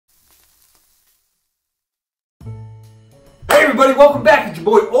everybody, welcome back. It's your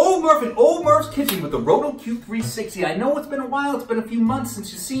boy Ol'Murph in Ol'Murph's Kitchen with the Roto-Q 360. I know it's been a while, it's been a few months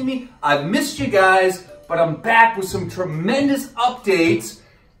since you've seen me. I've missed you guys, but I'm back with some tremendous updates.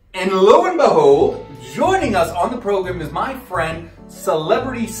 And lo and behold, joining us on the program is my friend,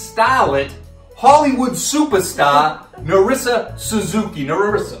 celebrity starlet, Hollywood superstar, Narissa Suzuki.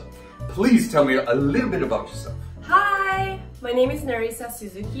 Narissa, please tell me a little bit about yourself. Hi, my name is Narissa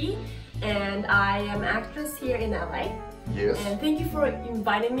Suzuki, and I am an actress here in LA. Yes. And thank you for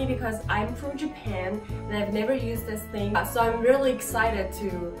inviting me because I'm from Japan and I've never used this thing. So I'm really excited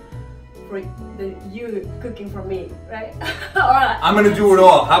for you cooking for me, right? Alright. I'm gonna do it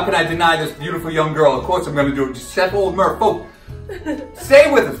all. How can I deny this beautiful young girl? Of course I'm gonna do it. Chef Ol'Murph, folks,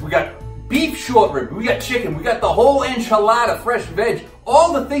 stay with us. We got beef short rib, we got chicken, we got the whole enchilada, fresh veg,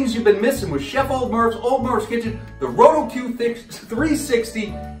 all the things you've been missing with Chef Ol'Murph's Kitchen, the Roto-Q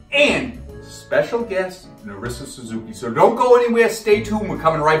 360, and special guest, Narissa Suzuki. So don't go anywhere, stay tuned, we're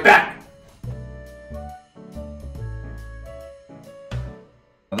coming right back.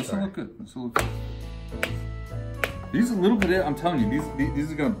 This will look good, this will look good. These a little bit, I'm telling you,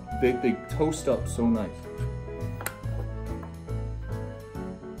 these are gonna, they toast up so nice.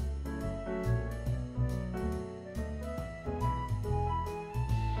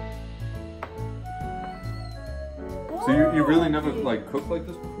 So you really never like cooked like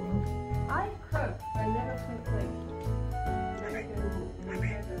this before? I cook. I never cooked like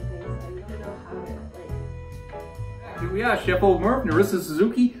Here we are, Chef Ol'Murph, Narissa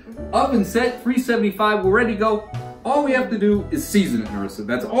Suzuki. Oven set, 375, we're ready to go. All we have to do is season it, Narissa.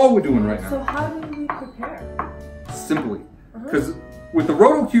 That's all we're doing right now. So how do we prepare? Simply. Because with the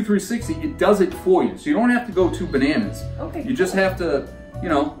Roto-Q 360, it does it for you. So you don't have to go too bananas. Okay. You just have to, you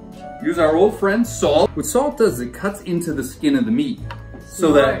know, use our old friend salt. What salt does is it cuts into the skin of the meat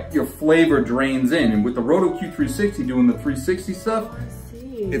so that your flavor drains in. And with the Roto-Q 360 doing the 360 stuff,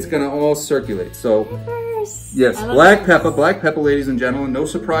 it's gonna all circulate. So, yes, black pepper, ladies and gentlemen, no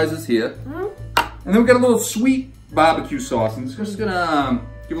surprises here. And then we got a little sweet barbecue sauce, and it's just gonna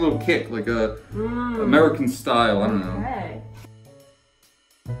give a little kick, like a American style, I don't know. Okay.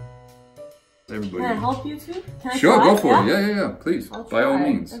 Everybody. Can I help you too? Can I Sure, try? go for it. Yeah, please, by all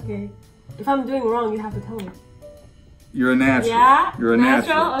means. Okay. If I'm doing wrong, you have to tell me. You're a natural. Yeah? You're a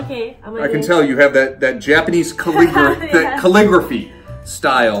natural. Okay. I can tell you have that Japanese calligraphy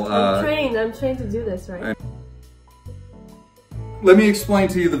style. I'm trained to do this, right? Let me explain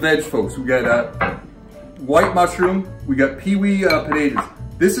to you the veg, folks. We got white mushroom, we got peewee potatoes.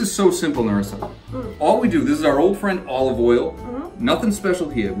 This is so simple, Narissa. All we do, this is our old friend olive oil. Nothing special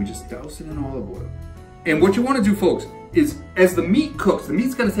here. We just douse it in olive oil. And what you want to do, folks, is as the meat cooks, the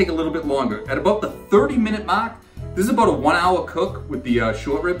meat's going to take a little bit longer. At about the 30-minute mark, this is about a 1-hour cook with the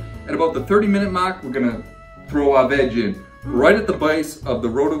short rib. At about the 30-minute mark, we're going to throw our veg in right at the base of the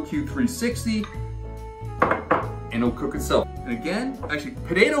Roto-Q 360, and it'll cook itself. And again, actually,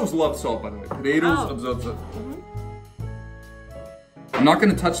 potatoes love salt, by the way. Potatoes absorb salt. I'm not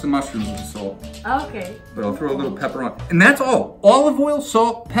going to touch the mushrooms with the salt. Okay. But I'll throw a little pepper on. And that's all. Olive oil,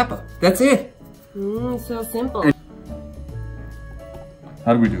 salt, pepper. That's it. So simple. And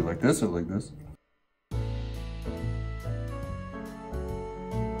how do we do? Like this or like this?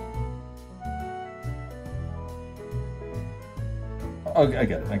 Oh, I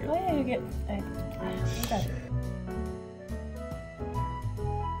get it. Oh yeah, you get it. I got it.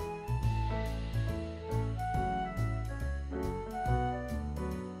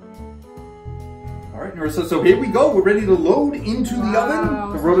 All right, Narissa, so here we go. We're ready to load into the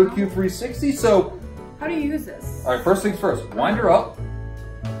oven, the Roto-Q 360. So, how do you use this? All right, first things first, wind her up.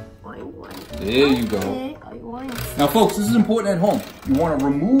 Wind. There you go. Okay. Now, folks, this is important at home. You want to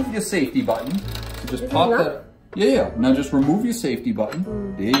remove your safety button. So just pop that. Yeah. Now just remove your safety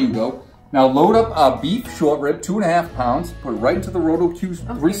button. There you go. Now load up our beef short rib, 2.5 pounds. Put it right into the Roto-Q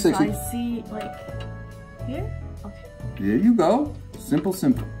 360. So I see, like, here? Okay. There you go. Simple.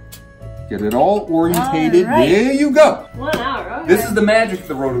 Get it all orientated. Right. There you go. 1 hour, okay. This is the magic of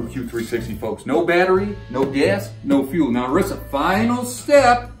the Roto-Q 360, folks. No battery, no gas, no fuel. Now, Narissa, final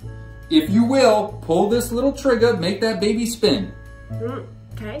step, if you will, pull this little trigger, make that baby spin.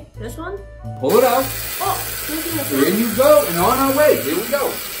 Okay, this one? Pull it out. Oh, there you go, and on our way. Here we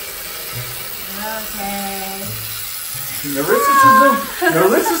go. Okay.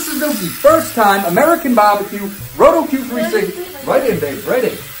 Narissa Suzuki, first time, American barbecue, Roto-Q 360. Right in, babe, right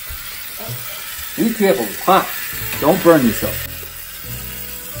in. Be careful, it's hot. Don't burn yourself.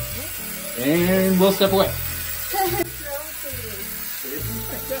 And we'll step away.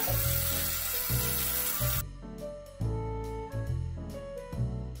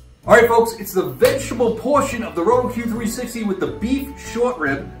 All right, folks, it's the vegetable portion of the Roto-Q 360 with the beef short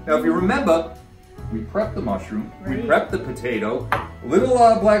rib. Now, if you remember, we prepped the mushroom, we prepped the potato, a little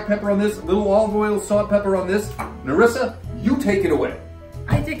black pepper on this, a little olive oil, salt, pepper on this. Narissa, you take it away.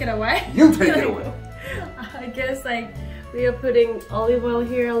 I take it away? You take it away. I guess like we are putting olive oil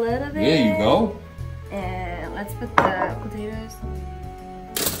here a little bit. There you go. And let's put the potatoes.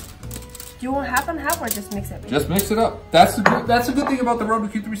 Do you want half and half or just mix it? Just mix it up. That's a good thing about the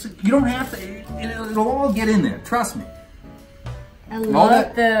Roto-Q 360. You don't have to, it'll all get in there, trust me. I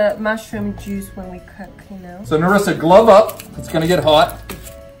love the mushroom juice when we cook, you know. So Narissa, glove up. It's gonna get hot.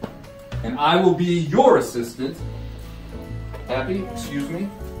 And I will be your assistant. Happy? Excuse me.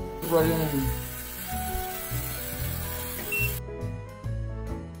 Right in.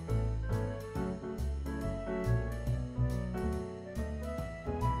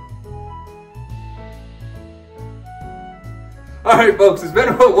 All right, folks, it's been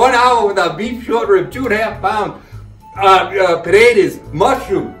about 1 hour with our beef short rib, 2.5 pound potatoes,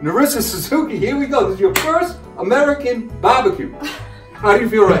 mushroom, Narissa Suzuki. Here we go. This is your first American barbecue. How do you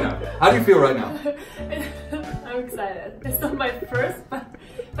feel right now? How do you feel right now? I'm excited. It's not my first, but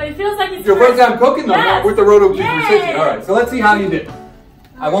it feels like it's your first time cooking though, yes. with the Roto-Q 360. All right, so let's see how you did.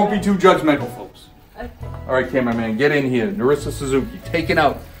 I won't be too judgmental, folks. Okay. All right, cameraman, get in here. Narissa Suzuki, take it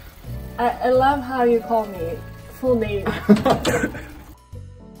out. I love how you call me full name.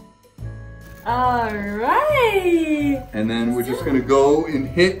 All right. And then we're just gonna go and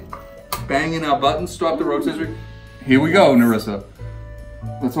hit, banging our buttons, stop the rotisserie. Here we go, Narissa.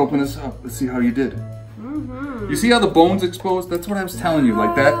 Let's open this up. Let's see how you did. You see how the bone's exposed? That's what I was telling you.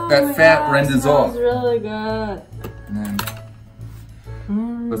 Like that fat renders off. It's really good. And then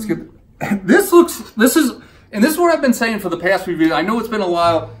let's get. This is what I've been saying for the past few videos. I know it's been a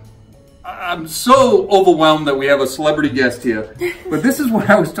while. I'm so overwhelmed that we have a celebrity guest here, but this is what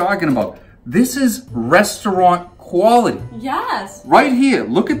I was talking about. This is restaurant quality. Yes. Right here.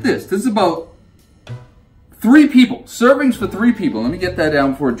 Look at this. This is about 3 people. Servings for 3 people. Let me get that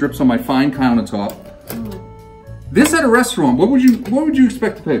down before it drips on my fine countertop. This at a restaurant, what would you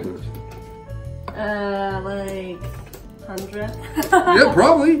expect to pay for this? Like 100. Yeah,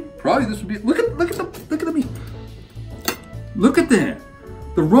 probably. Probably this would be. Look at the meat. Look at that.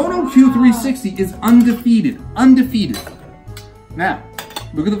 The Roto-Q 360 is undefeated. Undefeated. Now,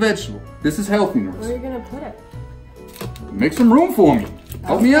 look at the vegetable. This is healthy. Where are you gonna put it? Make some room for me.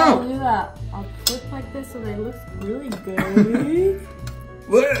 Help me out. I'll do that. I'll put like this so that it looks really good.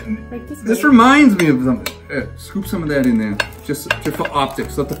 Like this reminds me of something. Scoop some of that in there, just for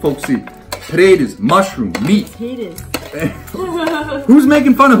optics. Let the folks see. Potatoes, mushroom, meat. Potatoes. Who's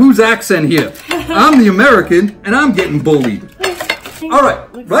making fun of whose accent here? I'm the American, and I'm getting bullied. All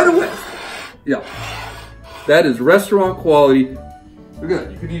right, right away. Yeah, that is restaurant quality. Look at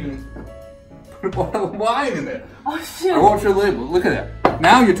that. You could even put a bottle of wine in there. Oh shit! I won't show the label. Look at that.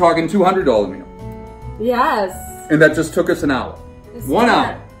 Now you're talking $200 meal. Yes. And that just took us an hour. It's 1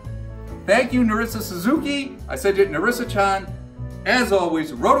 hour. Thank you, Narissa Suzuki. I said it, Narissa-chan. As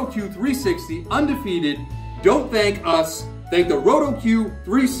always, Roto-Q 360, undefeated. Don't thank us. Thank the Roto-Q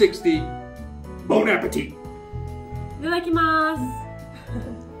 360. Bon appetit. Itadakimasu.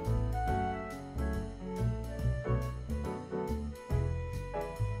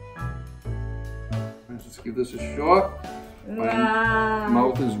 Let's just give this a shot. My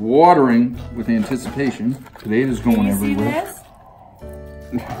mouth is watering with anticipation. Potatoes going everywhere. See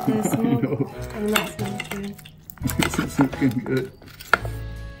this? I know. This is looking good.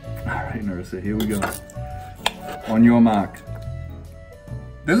 All right, Narissa, here we go. On your mark.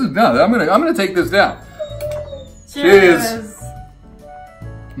 This is done. I'm gonna take this down. Cheers. Cheers,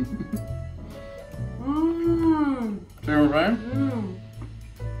 man.